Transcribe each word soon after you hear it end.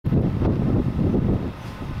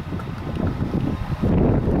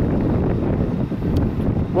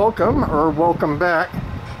welcome back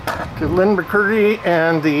to Lynn McCurdy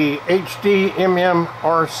and the HDMMRC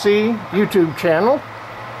YouTube channel.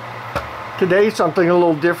 Today, something a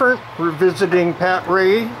little different. We're visiting Pat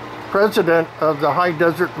Ray, president of the High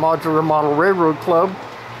Desert Modular Model Railroad Club,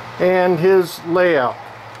 and his layout.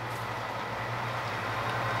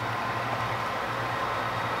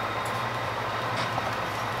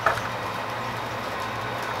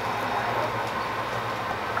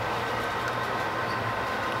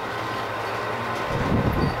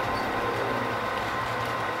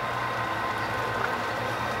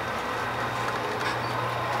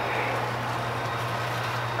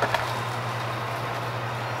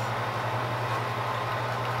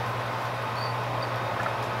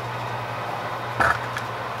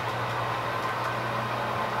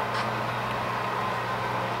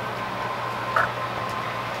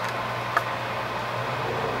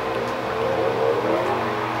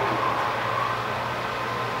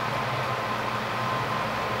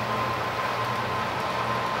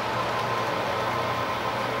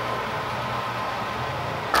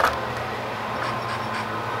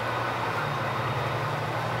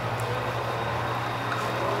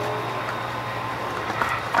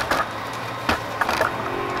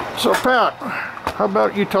 So Pat, how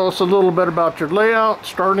about you tell us a little bit about your layout,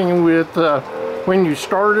 starting with when you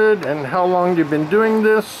started and how long you've been doing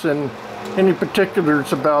this, and any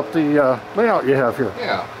particulars about the layout you have here.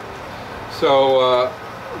 Yeah, so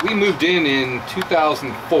we moved in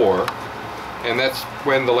 2004, and that's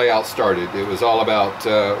when the layout started. It was all about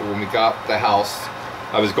when we got the house,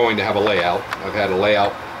 I was going to have a layout. I've had a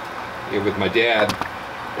layout with my dad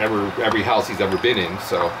every house he's ever been in,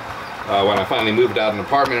 so when I finally moved out of an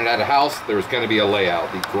apartment and had a house, there was going to be a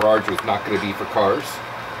layout. The garage was not going to be for cars.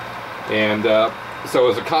 And so it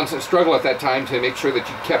was a constant struggle at that time to make sure that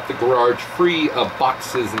you kept the garage free of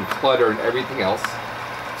boxes and clutter and everything else.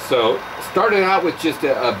 So started out with just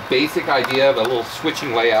a basic idea of a little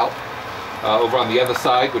switching layout over on the other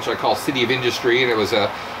side, which I call City of Industry, and it was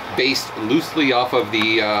based loosely off of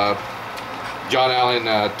the John Allen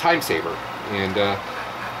time saver. And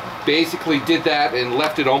basically did that and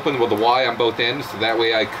left it open with a Y on both ends, so that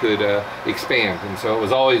way I could expand. And so it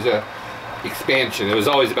was always a expansion. It was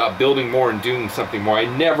always about building more and doing something more. I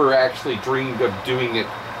never actually dreamed of doing it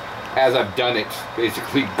as I've done it,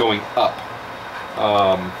 basically going up.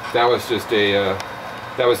 That was just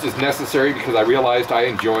necessary because I realized I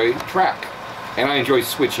enjoy track and I enjoy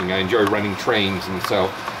switching. I enjoy running trains, and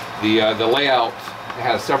so the layout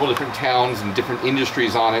has several different towns and different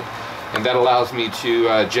industries on it. And that allows me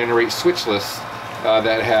to generate switch lists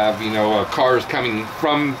that have, cars coming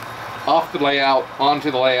from off the layout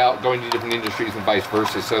onto the layout, going to different industries and vice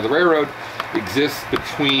versa. So the railroad exists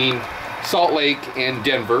between Salt Lake and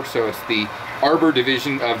Denver. So it's the Arbor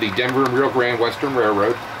division of the Denver and Rio Grande Western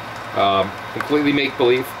Railroad. Completely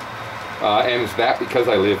make-believe. And it's that because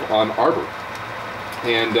I live on Arbor.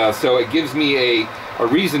 And so it gives me a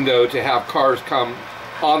reason, though, to have cars come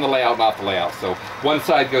on the layout and off the layout. So one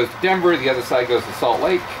side goes to Denver, the other side goes to Salt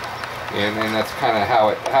Lake, and that's kind of how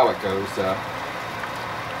it goes.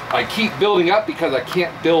 I keep building up because I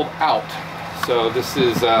can't build out. So this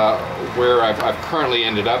is where I've currently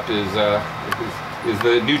ended up is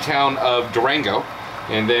the new town of Durango,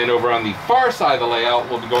 and then over on the far side of the layout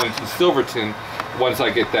we'll be going to Silverton once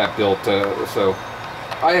I get that built. So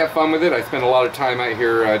I have fun with it. I spend a lot of time out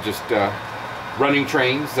here just running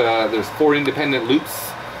trains. There's 4 independent loops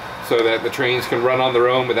so that the trains can run on their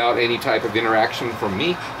own without any type of interaction from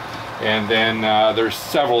me. And then there's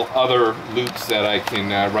several other loops that I can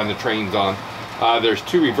run the trains on. There's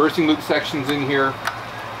 2 reversing loop sections in here,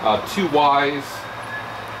 2 Ys,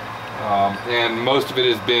 and most of it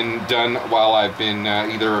has been done while I've been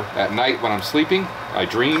either at night when I'm sleeping, I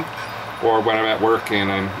dream, or when I'm at work and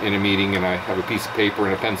I'm in a meeting and I have a piece of paper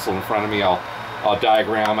and a pencil in front of me, I'll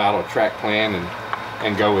diagram out a track plan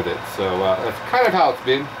and go with it. So that's kind of how it's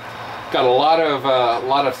been. Got a lot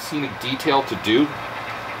of scenic detail to do,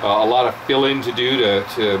 a lot of fill-in to do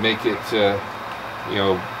to make it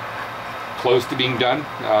close to being done.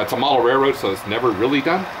 It's a model railroad, so it's never really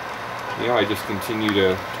done. I just continue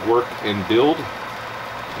to work and build,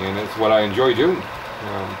 and it's what I enjoy doing.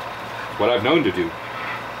 What I've known to do.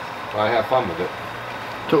 I have fun with it.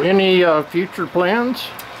 So any future plans?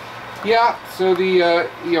 Yeah, so the a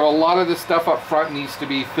lot of the stuff up front needs to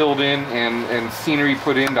be filled in and scenery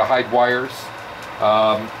put in to hide wires.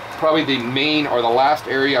 Probably the main or the last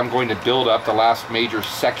area I'm going to build up, the last major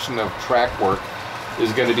section of track work,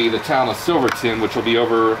 is going to be the town of Silverton, which will be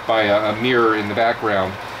over by a mirror in the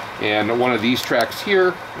background. And one of these tracks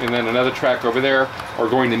here, and then another track over there, are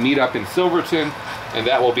going to meet up in Silverton, and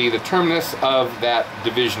that will be the terminus of that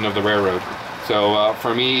division of the railroad. So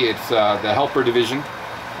for me, it's the helper division.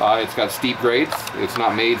 It's got steep grades. It's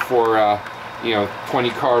not made for you know,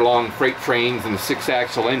 20-car long freight trains and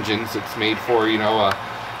 6-axle engines. It's made for, you know,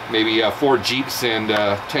 maybe 4 Jeeps and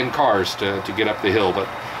 10 cars to get up the hill. But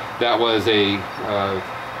that was a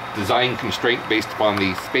design constraint based upon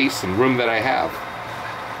the space and room that I have.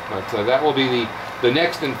 But that will be the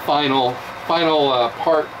next and final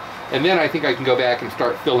part, and then I think I can go back and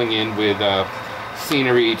start filling in with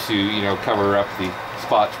scenery to, you know, cover up the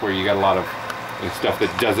spots where you got a lot of stuff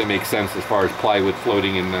that doesn't make sense as far as plywood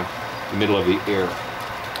floating in the middle of the air.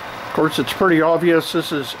 Of course, it's pretty obvious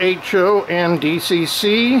this is HO and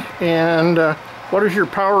DCC. And what is your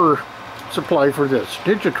power supply for this?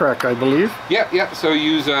 Digitrack, I believe. Yeah. So I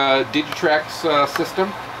use Digitrack's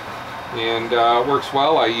system, and works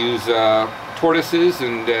well. I use Tortoises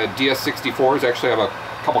and DS64s. Actually, I have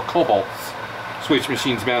a couple Cobalts switch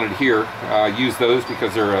machines mounted here. Use those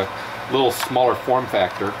because they're a little smaller form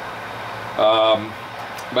factor.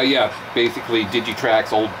 But yeah, basically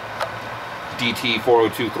Digitrack's old DT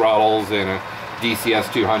 402 throttles and a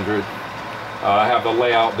DCS 200. I have the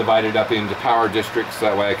layout divided up into power districts, so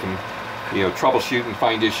that way I can, you know, troubleshoot and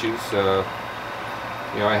find issues.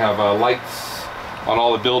 You know, I have lights on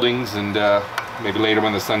all the buildings, and maybe later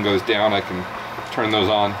when the sun goes down I can turn those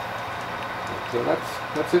on. So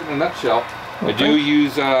that's it in a nutshell. Okay. I do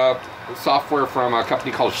use software from a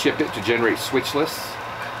company called Ship It to generate switch lists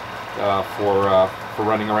for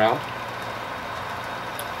running around.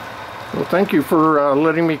 Well, thank you for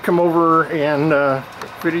letting me come over and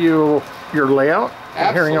video your layout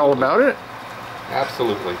and hearing all about it.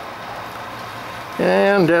 Absolutely.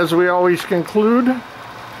 And as we always conclude,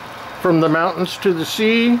 from the mountains to the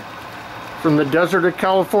sea, from the desert of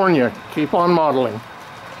California, keep on modeling.